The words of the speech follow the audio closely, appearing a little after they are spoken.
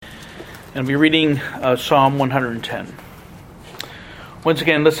And I'll be reading Psalm 110. Once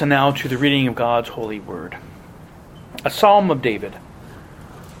again, listen now to the reading of God's holy word. A Psalm of David.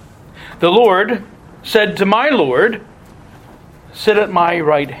 The Lord said to my Lord, "Sit at my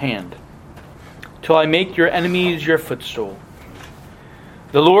right hand, till I make your enemies your footstool.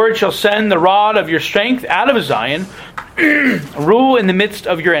 The Lord shall send the rod of your strength out of Zion, rule in the midst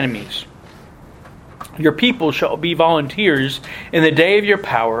of your enemies. Your people shall be volunteers in the day of your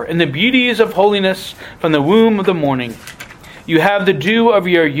power, in the beauties of holiness from the womb of the morning. You have the dew of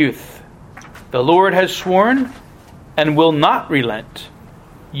your youth. The Lord has sworn and will not relent.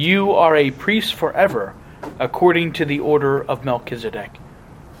 You are a priest forever, according to the order of Melchizedek.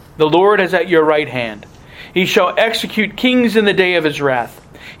 The Lord is at your right hand. He shall execute kings in the day of his wrath.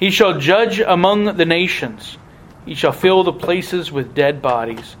 He shall judge among the nations. He shall fill the places with dead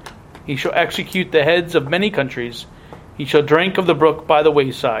bodies. He shall execute the heads of many countries. He shall drink of the brook by the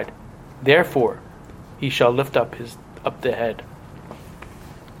wayside. Therefore he shall lift up the head."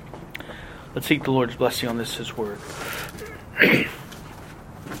 Let's seek the Lord's blessing on this, his word.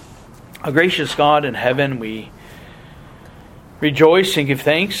 Our gracious God in heaven, we rejoice and give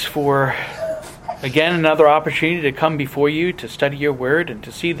thanks for, again, another opportunity to come before you, to study your word, and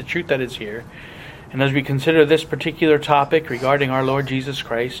to see the truth that is here. And as we consider this particular topic regarding our Lord Jesus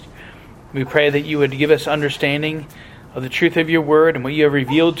Christ, we pray that you would give us understanding of the truth of your word and what you have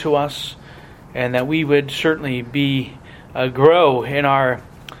revealed to us, and that we would certainly grow in our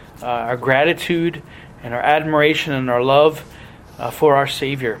gratitude and our admiration and our love for our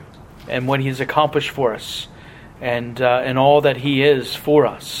Savior and what he has accomplished for us and all that he is for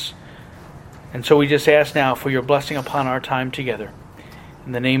us. And so we just ask now for your blessing upon our time together.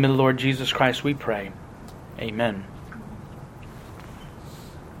 In the name of the Lord Jesus Christ we pray. Amen.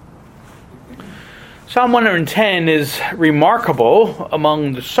 Psalm 110 is remarkable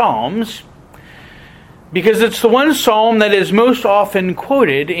among the Psalms because it's the one psalm that is most often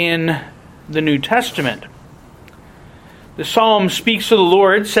quoted in the New Testament. The psalm speaks of the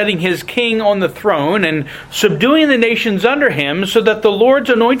Lord setting his king on the throne and subduing the nations under him, so that the Lord's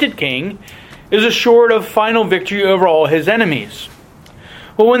anointed king is assured of final victory over all his enemies.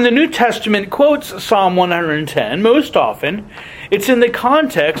 Well, when the New Testament quotes Psalm 110, most often it's in the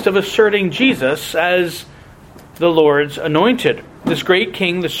context of asserting Jesus as the Lord's anointed, this great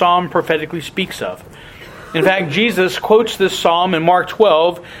king the psalm prophetically speaks of. In fact, Jesus quotes this psalm in Mark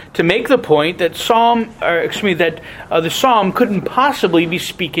 12 to make the point that the psalm couldn't possibly be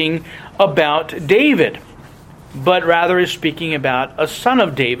speaking about David, but rather is speaking about a son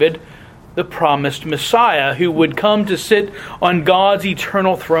of David, the promised Messiah, who would come to sit on God's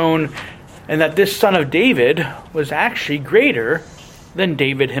eternal throne, and that this son of David was actually greater than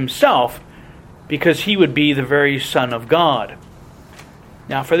David himself, because he would be the very Son of God.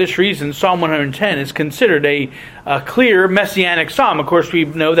 Now, for this reason, Psalm 110 is considered a clear messianic psalm. Of course, we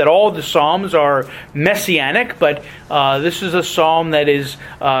know that all the psalms are messianic, but this is a psalm that is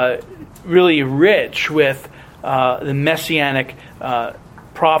really rich with the messianic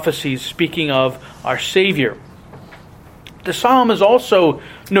prophecies speaking of our Savior. The psalm is also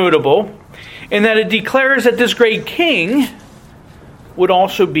notable in that it declares that this great king would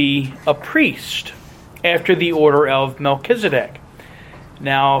also be a priest after the order of Melchizedek.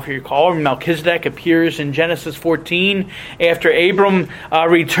 Now, if you recall, Melchizedek appears in Genesis 14 after Abram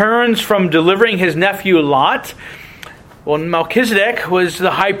returns from delivering his nephew Lot. Well, Melchizedek was the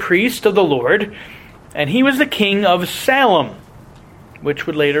high priest of the Lord, and he was the king of Salem, which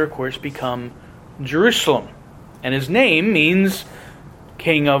would later, of course, become Jerusalem. And his name means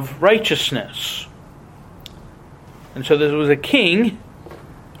King of Righteousness. And so there was a king,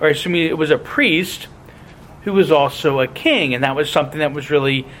 it was a priest, who was also a king. And that was something that was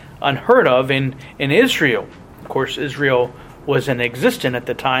really unheard of in Israel. Of course, Israel wasn't existent at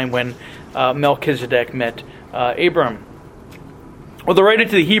the time when Melchizedek met Abram. Well, the writer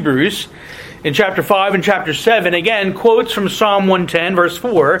to the Hebrews, in chapter 5 and chapter 7, again, quotes from Psalm 110, verse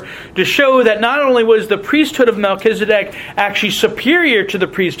 4, to show that not only was the priesthood of Melchizedek actually superior to the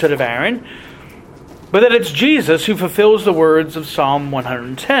priesthood of Aaron, but that it's Jesus who fulfills the words of Psalm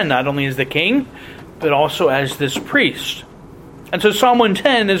 110, not only as the king, but also as this priest. And so Psalm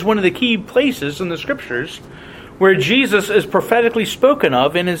 110 is one of the key places in the Scriptures where Jesus is prophetically spoken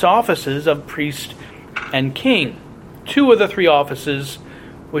of in his offices of priest and king, two of the three offices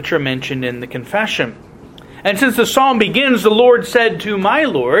which are mentioned in the confession. And since the psalm begins, "The Lord said to my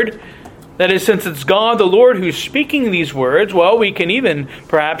Lord," that is, since it's God the Lord who's speaking these words, well, we can even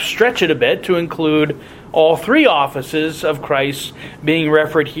perhaps stretch it a bit to include all three offices of Christ being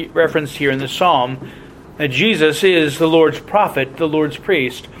referenced here in the psalm. That Jesus is the Lord's prophet, the Lord's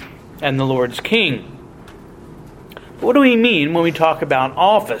priest, and the Lord's king. What do we mean when we talk about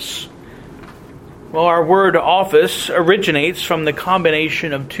office? Well, our word office originates from the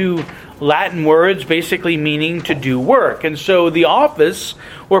combination of two Latin words basically meaning to do work. And so the office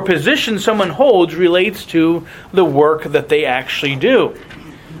or position someone holds relates to the work that they actually do.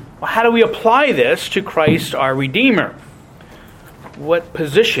 Well, how do we apply this to Christ our Redeemer? What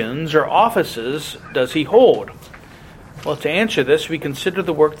positions or offices does he hold? Well, to answer this, we consider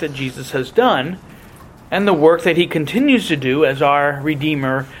the work that Jesus has done and the work that he continues to do as our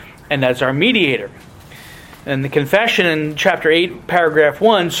Redeemer and as our mediator. And the confession in chapter 8, paragraph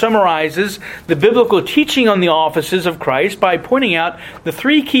 1, summarizes the biblical teaching on the offices of Christ by pointing out the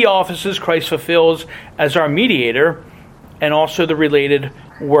three key offices Christ fulfills as our mediator and also the related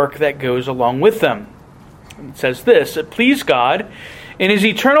work that goes along with them. It says this: it pleased God in his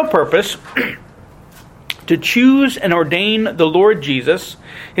eternal purpose to choose and ordain the Lord Jesus,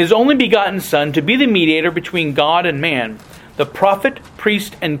 his only begotten Son, to be the mediator between God and man, the prophet,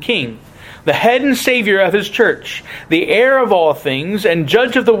 priest, and king, the head and Savior of his church, the heir of all things, and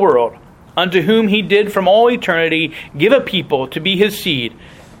judge of the world, unto whom he did from all eternity give a people to be his seed,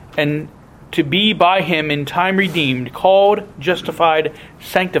 and to be by him in time redeemed, called, justified,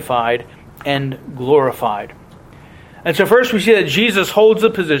 sanctified, and glorified. And so first we see that Jesus holds the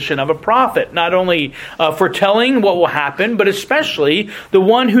position of a prophet, not only foretelling what will happen, but especially the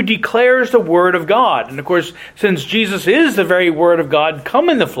one who declares the Word of God. And of course, since Jesus is the very Word of God come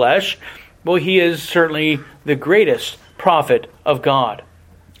in the flesh, well, he is certainly the greatest prophet of God.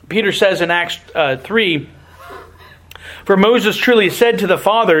 Peter says in Acts 3, "For Moses truly said to the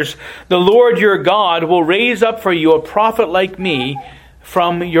fathers, the Lord your God will raise up for you a prophet like me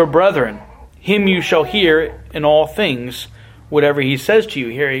from your brethren. Him you shall hear in all things, whatever he says to you."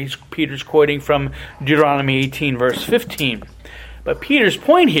 Here Peter's quoting from Deuteronomy 18, verse 15. But Peter's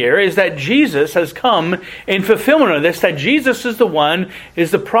point here is that Jesus has come in fulfillment of this, that Jesus is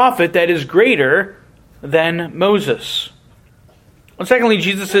the prophet that is greater than Moses. And secondly,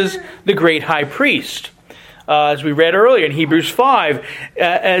 Jesus is the great high priest. As we read earlier in Hebrews 5,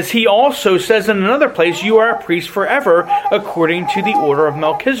 as he also says in another place, you are a priest forever according to the order of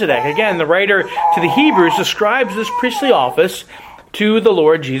Melchizedek. Again, the writer to the Hebrews describes this priestly office to the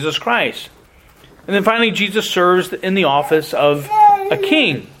Lord Jesus Christ. And then finally, Jesus serves in the office of a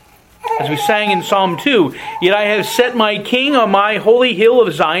king. As we sang in Psalm 2, "Yet I have set my king on my holy hill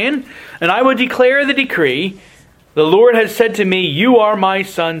of Zion, and I will declare the decree. The Lord has said to me, you are my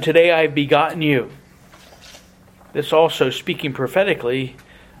son, today I have begotten you." This also speaking prophetically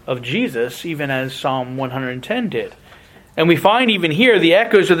of Jesus, even as Psalm 110 did. And we find even here the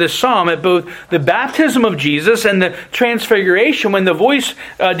echoes of this psalm at both the baptism of Jesus and the transfiguration, when the voice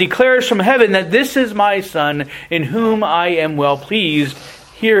declares from heaven that this is my son in whom I am well pleased,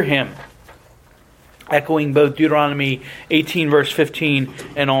 hear him. Echoing both Deuteronomy 18 verse 15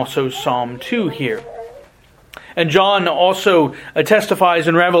 and also Psalm 2 here. And John also testifies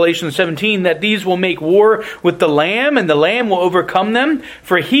in Revelation 17 that these will make war with the Lamb, and the Lamb will overcome them,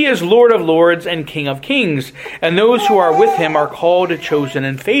 for he is Lord of lords and King of kings. And those who are with him are called, chosen,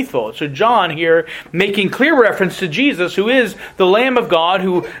 and faithful. So John here making clear reference to Jesus, who is the Lamb of God,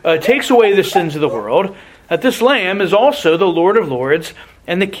 who takes away the sins of the world, that this Lamb is also the Lord of lords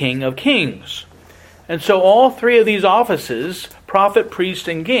and the King of kings. And so all three of these offices, prophet, priest,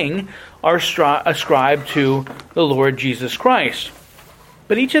 and king, are ascribed to the Lord Jesus Christ.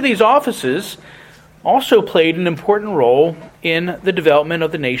 But each of these offices also played an important role in the development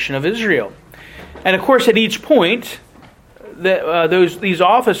of the nation of Israel. And of course, at each point, these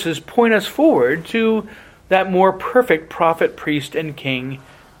offices point us forward to that more perfect prophet, priest, and king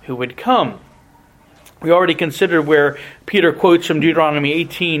who would come. We already considered where Peter quotes from Deuteronomy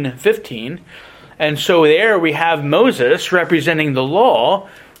 18:15. And so there we have Moses representing the law,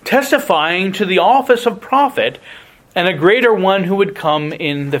 testifying to the office of prophet and a greater one who would come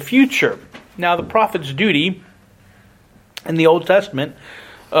in the future. Now, the prophet's duty in the Old Testament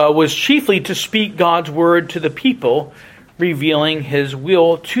was chiefly to speak God's word to the people, revealing his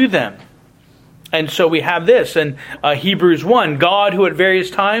will to them. And so we have this in Hebrews 1. God, who at various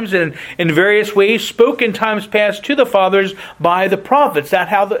times and in various ways spoke in times past to the fathers by the prophets.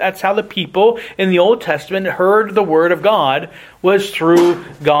 That's how the people in the Old Testament heard the word of God, was through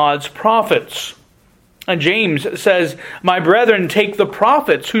God's prophets. And James says, "My brethren, take the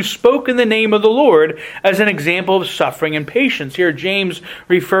prophets who spoke in the name of the Lord as an example of suffering and patience." Here James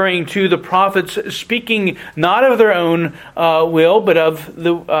referring to the prophets speaking not of their own will, but of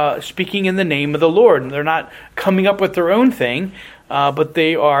the speaking in the name of the Lord. They're not coming up with their own thing, but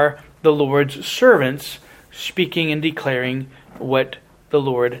they are the Lord's servants speaking and declaring what the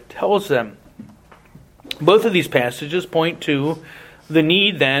Lord tells them. Both of these passages point to the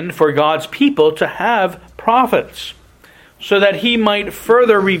need then for God's people to have prophets, so that he might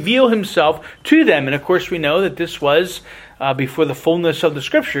further reveal himself to them. And of course we know that this was, before the fullness of the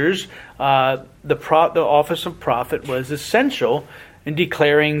Scriptures, the office of prophet was essential in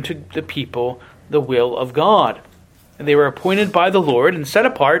declaring to the people the will of God. And they were appointed by the Lord and set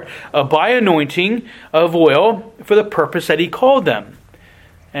apart by anointing of oil for the purpose that he called them.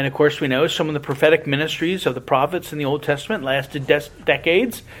 And of course we know some of the prophetic ministries of the prophets in the Old Testament lasted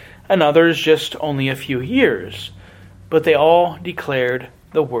decades, and others just only a few years. But they all declared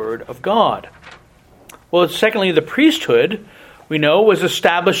the word of God. Well, secondly, the priesthood, we know, was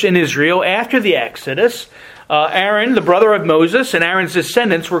established in Israel after the Exodus. Aaron, the brother of Moses, and Aaron's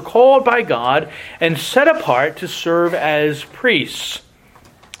descendants were called by God and set apart to serve as priests.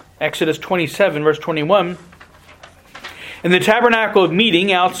 Exodus 27, verse 21. In the tabernacle of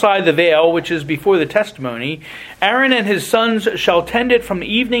meeting outside the veil, which is before the testimony, Aaron and his sons shall tend it from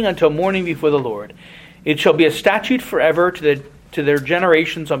evening until morning before the Lord. It shall be a statute forever to their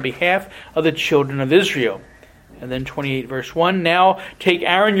generations on behalf of the children of Israel. And then 28 verse 1, Now take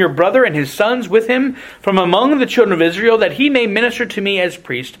Aaron your brother and his sons with him from among the children of Israel, that he may minister to me as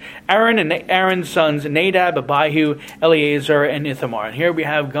priest. Aaron and Aaron's sons, Nadab, Abihu, Eleazar, and Ithamar. And here we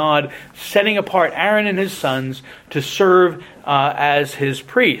have God setting apart Aaron and his sons to serve as his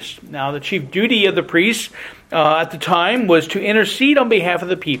priests. Now the chief duty of the priests at the time was to intercede on behalf of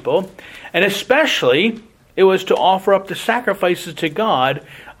the people, and especially it was to offer up the sacrifices to God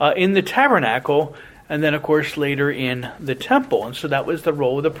in the tabernacle, and then of course later in the temple. And so that was the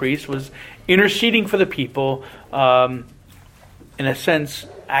role of the priest, was interceding for the people, in a sense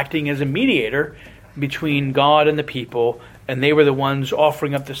acting as a mediator between God and the people, and they were the ones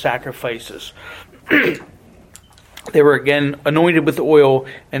offering up the sacrifices. They were again anointed with oil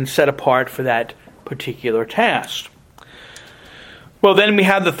and set apart for that particular task. Well, then we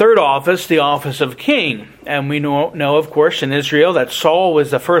have the third office, the office of king. And we know, of course, in Israel that Saul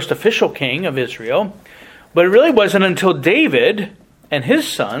was the first official king of Israel. But it really wasn't until David and his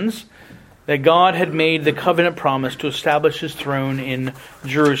sons that God had made the covenant promise to establish his throne in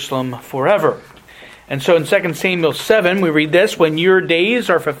Jerusalem forever. And so in 2 Samuel 7, we read this, When your days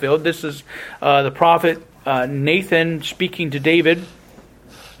are fulfilled, this is the prophet Nathan speaking to David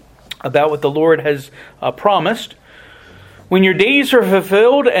about what the Lord has promised. When your days are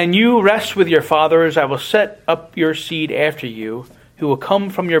fulfilled and you rest with your fathers, I will set up your seed after you, who will come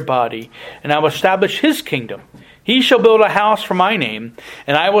from your body, and I will establish his kingdom. He shall build a house for my name,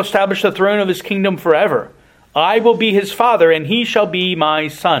 and I will establish the throne of his kingdom forever. I will be his father, and he shall be my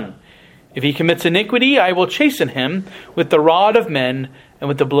son. If he commits iniquity, I will chasten him with the rod of men and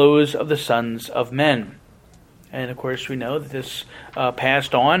with the blows of the sons of men. And of course we know that this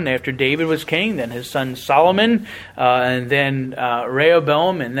passed on after David was king, then his son Solomon, and then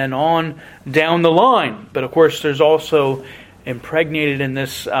Rehoboam, and then on down the line. But of course there's also impregnated in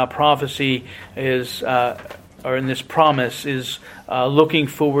this prophecy is, or in this promise, is looking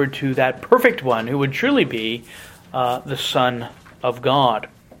forward to that perfect one who would truly be the Son of God.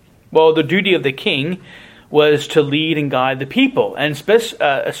 Well, the duty of the king was to lead and guide the people, and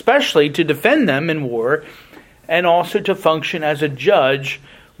especially to defend them in war, and also to function as a judge,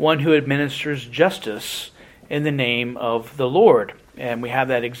 one who administers justice in the name of the Lord. And we have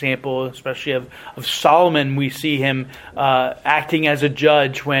that example, especially of Solomon. We see him acting as a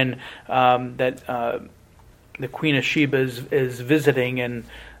judge when the Queen of Sheba is visiting, and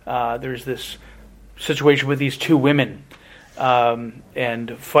there's this situation with these two women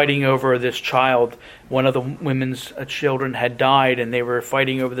and fighting over this child. One of the women's children had died, and they were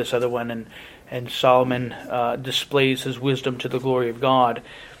fighting over this other one, and Solomon displays his wisdom to the glory of God.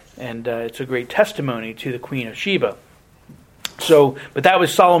 And it's a great testimony to the Queen of Sheba. But that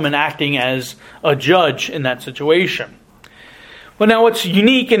was Solomon acting as a judge in that situation. Well, now what's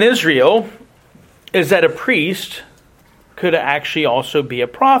unique in Israel is that a priest could actually also be a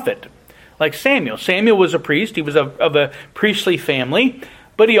prophet. Like Samuel. Samuel was a priest. He was of a priestly family,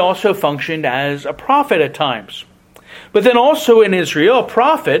 but he also functioned as a prophet at times. But then also in Israel, a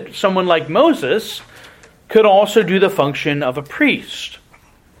prophet, someone like Moses, could also do the function of a priest.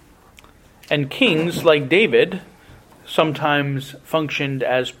 And kings like David sometimes functioned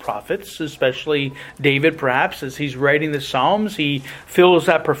as prophets, especially David perhaps as he's writing the Psalms, he fills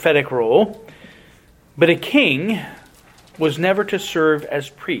that prophetic role. But a king was never to serve as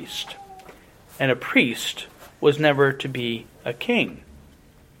priest, and a priest was never to be a king.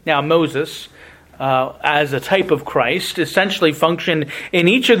 Now Moses, as a type of Christ, essentially functioned in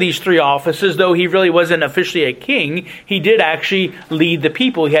each of these three offices. Though he really wasn't officially a king, he did actually lead the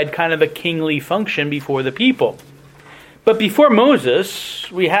people. He had kind of a kingly function before the people. But before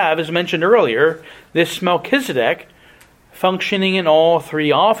Moses, we have, as mentioned earlier, this Melchizedek functioning in all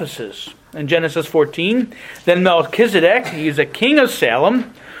three offices. In Genesis 14, then Melchizedek, he is a king of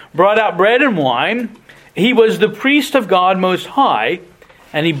Salem, brought out bread and wine. He was the priest of God Most High,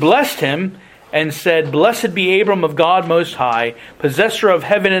 and he blessed him and said, "Blessed be Abram of God Most High, possessor of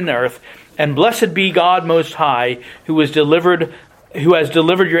heaven and earth, and blessed be God Most High, who has delivered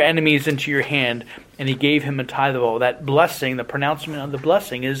your enemies into your hand." And he gave him a tithe of all. That blessing, the pronouncement of the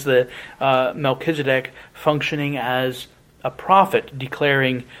blessing, is the Melchizedek functioning as a prophet,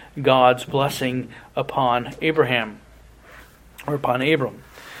 declaring God's blessing upon Abraham, or upon Abram.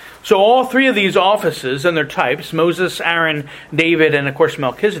 So all three of these offices and their types, Moses, Aaron, David, and of course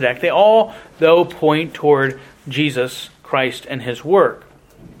Melchizedek, they all, though, point toward Jesus Christ and his work.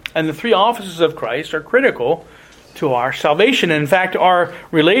 And the three offices of Christ are critical to our salvation, and in fact are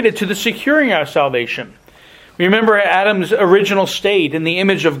related to the securing our salvation. Remember Adam's original state in the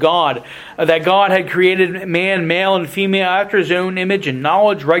image of God, that God had created man, male and female, after his own image, in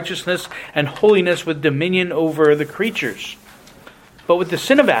knowledge, righteousness, and holiness, with dominion over the creatures. But with the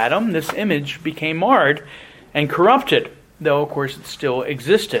sin of Adam, this image became marred and corrupted, though of course it still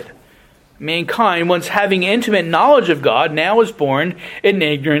existed. Mankind, once having intimate knowledge of God, now is born in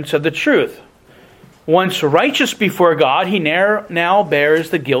ignorance of the truth. Once righteous before God, he now bears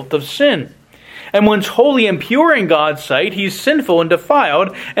the guilt of sin. And once holy and pure in God's sight, he's sinful and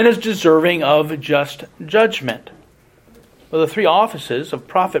defiled and is deserving of just judgment. Well, the three offices of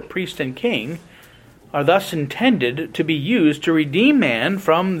prophet, priest, and king are thus intended to be used to redeem man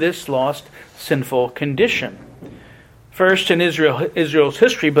from this lost, sinful condition. First in Israel's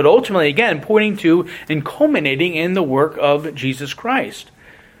history, but ultimately, again, pointing to and culminating in the work of Jesus Christ.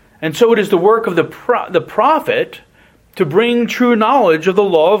 And so it is the work of the prophet to bring true knowledge of the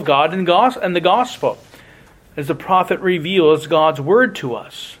law of God and the gospel, as the prophet reveals God's word to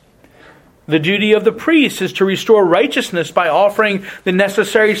us. The duty of the priest is to restore righteousness by offering the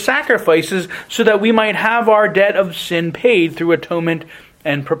necessary sacrifices so that we might have our debt of sin paid through atonement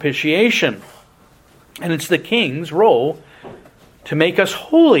and propitiation. And it's the king's role to make us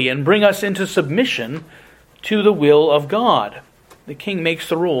holy and bring us into submission to the will of God. The king makes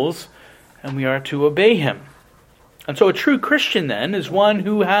the rules, and we are to obey him. And so a true Christian, then, is one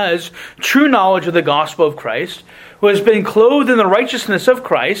who has true knowledge of the gospel of Christ, who has been clothed in the righteousness of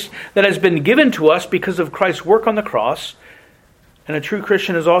Christ that has been given to us because of Christ's work on the cross. And a true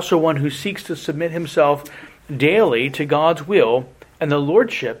Christian is also one who seeks to submit himself daily to God's will and the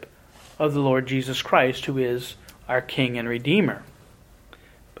lordship of the Lord Jesus Christ, who is our King and Redeemer.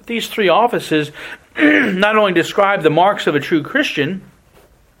 But these three offices not only describe the marks of a true Christian,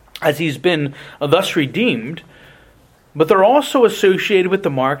 as he's been thus redeemed, but they're also associated with the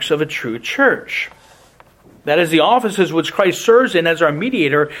marks of a true church. That is, the offices which Christ serves in as our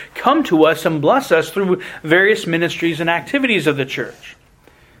mediator come to us and bless us through various ministries and activities of the church.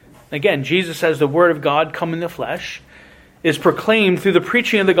 Again, Jesus, as the Word of God come in the flesh, is proclaimed through the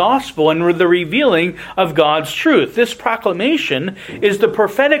preaching of the gospel and the revealing of God's truth. This proclamation is the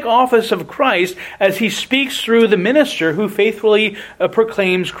prophetic office of Christ as he speaks through the minister who faithfully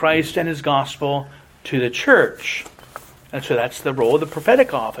proclaims Christ and his gospel to the church. And so that's the role of the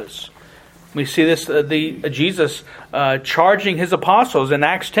prophetic office. We see this, Jesus charging his apostles in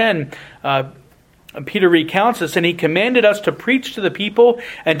Acts 10. Peter recounts this, and he commanded us to preach to the people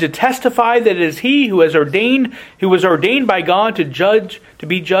and to testify that it is he who was ordained by God to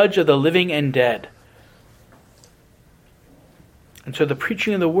be judge of the living and dead. And so the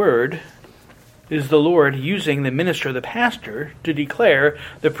preaching of the word is the Lord using the minister, the pastor, to declare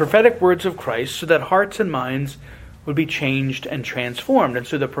the prophetic words of Christ so that hearts and minds would be changed and transformed. And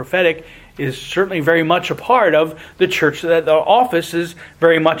so the prophetic is certainly very much a part of the church. That the office is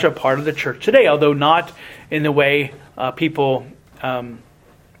very much a part of the church today, although not in the way people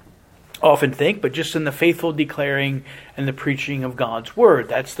often think, but just in the faithful declaring and the preaching of God's word.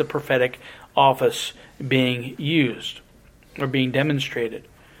 That's the prophetic office being used or being demonstrated.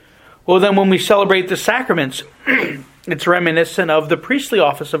 Well, then when we celebrate the sacraments, it's reminiscent of the priestly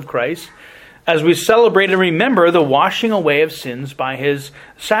office of Christ, as we celebrate and remember the washing away of sins by his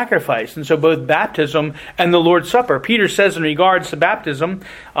sacrifice. And so both baptism and the Lord's Supper. Peter says in regards to baptism,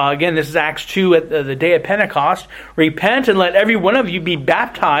 again, this is Acts 2 at the day of Pentecost, "Repent and let every one of you be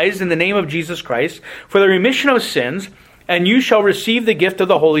baptized in the name of Jesus Christ for the remission of sins, and you shall receive the gift of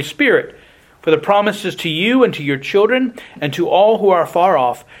the Holy Spirit. For the promise is to you and to your children and to all who are far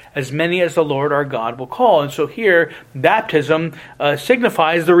off, as many as the Lord our God will call. And so here, baptism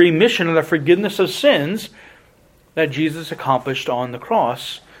signifies the remission of the forgiveness of sins that Jesus accomplished on the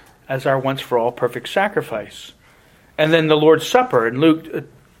cross as our once-for-all perfect sacrifice. And then the Lord's Supper. In Luke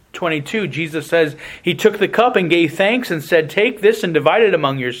 22, Jesus says, He took the cup and gave thanks and said, Take this and divide it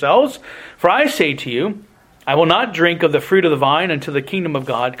among yourselves. For I say to you, I will not drink of the fruit of the vine until the kingdom of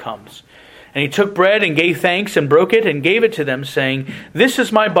God comes. And He took bread and gave thanks and broke it and gave it to them, saying, This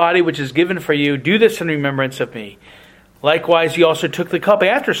is my body which is given for you. Do this in remembrance of me. Likewise, He also took the cup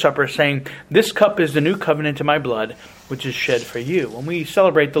after supper, saying, This cup is the new covenant in my blood, which is shed for you. When we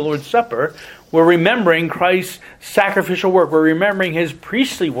celebrate the Lord's Supper, we're remembering Christ's sacrificial work. We're remembering His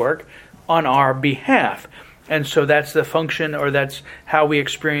priestly work on our behalf. And so that's the function, or that's how we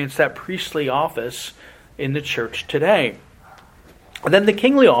experience that priestly office in the church today. And then the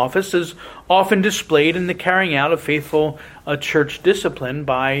kingly office is often displayed in the carrying out of faithful church discipline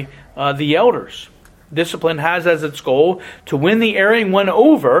by the elders. Discipline has as its goal to win the erring one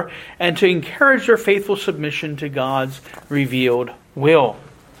over and to encourage their faithful submission to God's revealed will.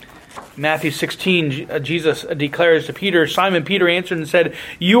 Matthew 16, Jesus declares to Peter, Simon Peter answered and said,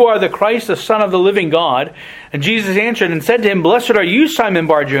 You are the Christ, the Son of the living God. And Jesus answered and said to him, Blessed are you, Simon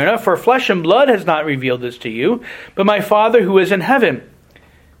Bar-Jonah, for flesh and blood has not revealed this to you, but my Father who is in heaven.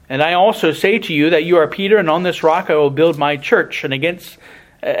 And I also say to you that you are Peter, and on this rock I will build my church, and the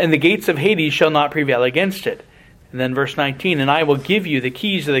gates of Hades shall not prevail against it. And then verse 19, And I will give you the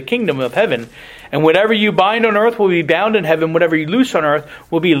keys of the kingdom of heaven, and whatever you bind on earth will be bound in heaven, whatever you loose on earth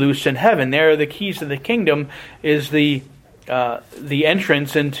will be loosed in heaven. There, the keys of the kingdom is the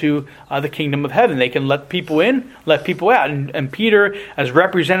entrance into the kingdom of heaven. They can let people in, let people out. And Peter, as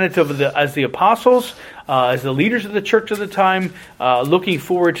representative as the apostles, as the leaders of the church at the time, looking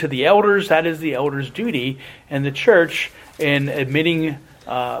forward to the elders, that is the elders' duty in the church in admitting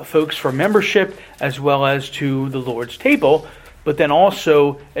folks for membership as well as to the Lord's table, but then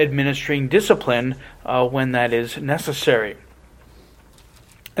also administering discipline when that is necessary.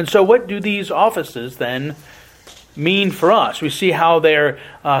 And so what do these offices then mean for us? We see how they're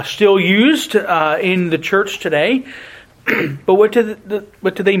still used in the church today, but what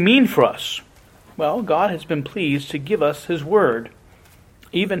do they mean for us? Well, God has been pleased to give us His Word,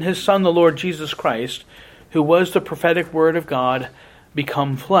 even His Son, the Lord Jesus Christ, who was the prophetic Word of God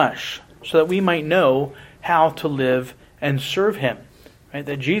become flesh, so that we might know how to live and serve Him. Right?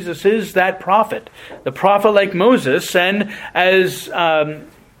 That Jesus is that prophet, the prophet like Moses, and as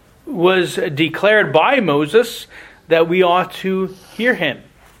was declared by Moses, that we ought to hear Him,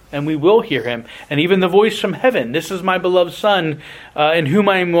 and we will hear Him. And even the voice from heaven, This is my beloved Son, in whom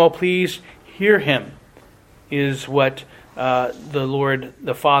I am well pleased, hear Him, is what the Lord,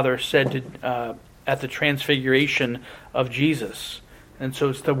 the Father, said at the transfiguration of Jesus. And so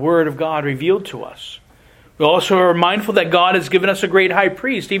it's the Word of God revealed to us. We also are mindful that God has given us a great high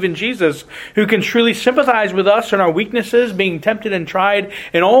priest, even Jesus, who can truly sympathize with us in our weaknesses, being tempted and tried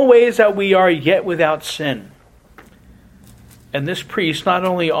in all ways that we are yet without sin. And this priest not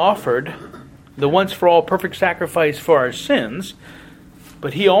only offered the once-for-all perfect sacrifice for our sins,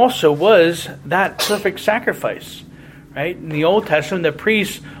 but he also was that perfect sacrifice. Right? In the Old Testament, the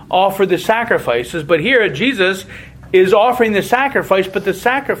priests offered the sacrifices, but here Jesus is offering the sacrifice, but the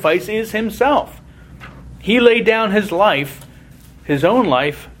sacrifice is Himself. He laid down His life, His own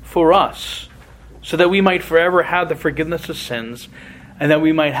life, for us, so that we might forever have the forgiveness of sins, and that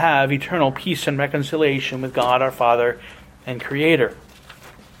we might have eternal peace and reconciliation with God our Father and Creator.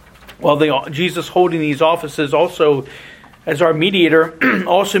 Well, Jesus holding these offices also as our mediator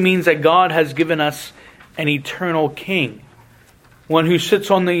also means that God has given us an eternal King, one who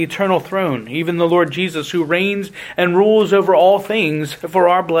sits on the eternal throne, even the Lord Jesus, who reigns and rules over all things for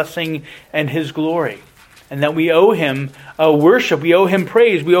our blessing and His glory. And that we owe Him worship, we owe Him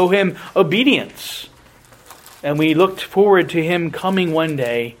praise, we owe Him obedience. And we looked forward to Him coming one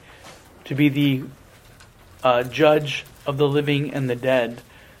day to be the judge of the living and the dead,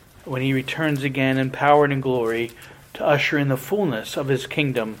 when He returns again in power and in glory to usher in the fullness of His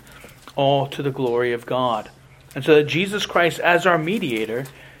kingdom, all to the glory of God. And so that Jesus Christ, as our mediator,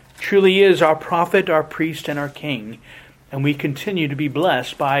 truly is our prophet, our priest, and our king. And we continue to be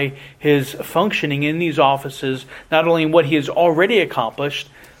blessed by His functioning in these offices, not only in what He has already accomplished,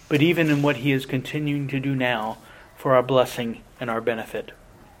 but even in what He is continuing to do now for our blessing and our benefit.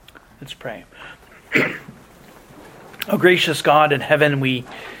 Let's pray. Oh, gracious God in heaven, we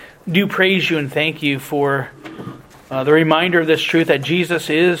do praise You and thank You for the reminder of this truth, that Jesus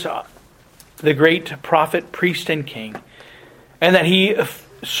is the great prophet, priest, and king, and that He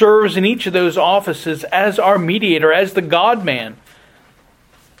serves in each of those offices as our mediator, as the God-man.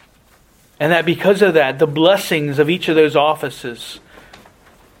 And that because of that, the blessings of each of those offices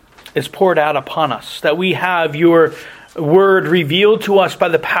is poured out upon us. That we have your word revealed to us by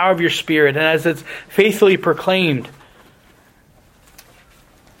the power of your Spirit, and as it's faithfully proclaimed,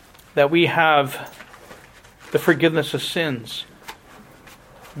 that we have the forgiveness of sins.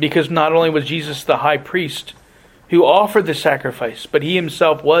 Because not only was Jesus the high priest who offered the sacrifice, but he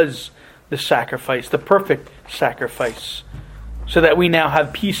himself was the sacrifice, the perfect sacrifice, so that we now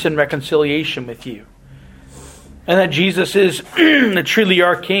have peace and reconciliation with you. And that Jesus is truly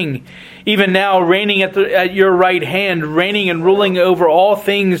our King, even now reigning at your right hand, reigning and ruling over all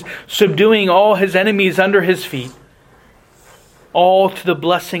things, subduing all his enemies under his feet, all to the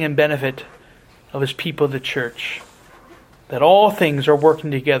blessing and benefit of his people, the church. That all things are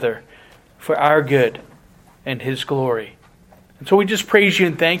working together for our good and his glory. And so we just praise you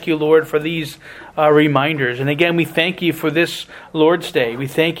and thank you, Lord, for these reminders. And again, we thank you for this Lord's Day. We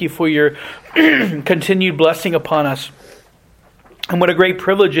thank you for your continued blessing upon us. And what a great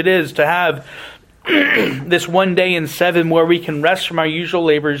privilege it is to have this one day in 7 where we can rest from our usual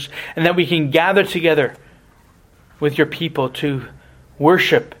labors and that we can gather together with your people to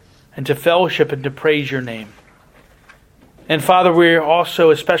worship and to fellowship and to praise your name. And Father, we're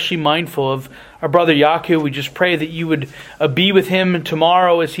also especially mindful of our brother Yaku. We just pray that you would be with him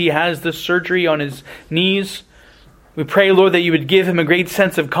tomorrow as he has this surgery on his knees. We pray, Lord, that you would give him a great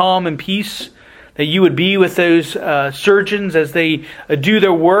sense of calm and peace, that you would be with those surgeons as they do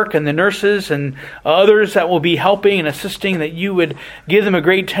their work, and the nurses and others that will be helping and assisting, that you would give them a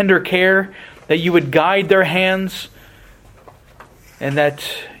great tender care, that you would guide their hands, and that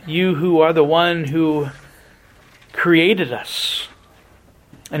you, who are the one who created us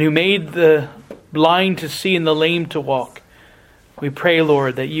and who made the blind to see and the lame to walk, we pray,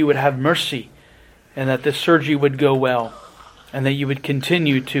 Lord, that you would have mercy and that this surgery would go well, and that you would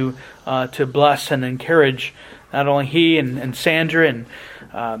continue to bless and encourage not only he and Sandra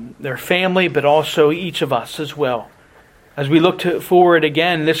and their family, but also each of us as well. As we look forward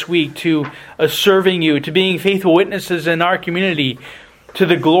again this week to serving you, to being faithful witnesses in our community, to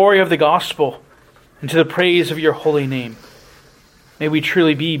the glory of the gospel, and to the praise of your holy name. May we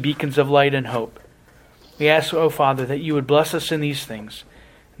truly be beacons of light and hope. We ask, O Father, that you would bless us in these things.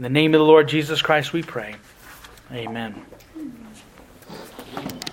 In the name of the Lord Jesus Christ we pray. Amen.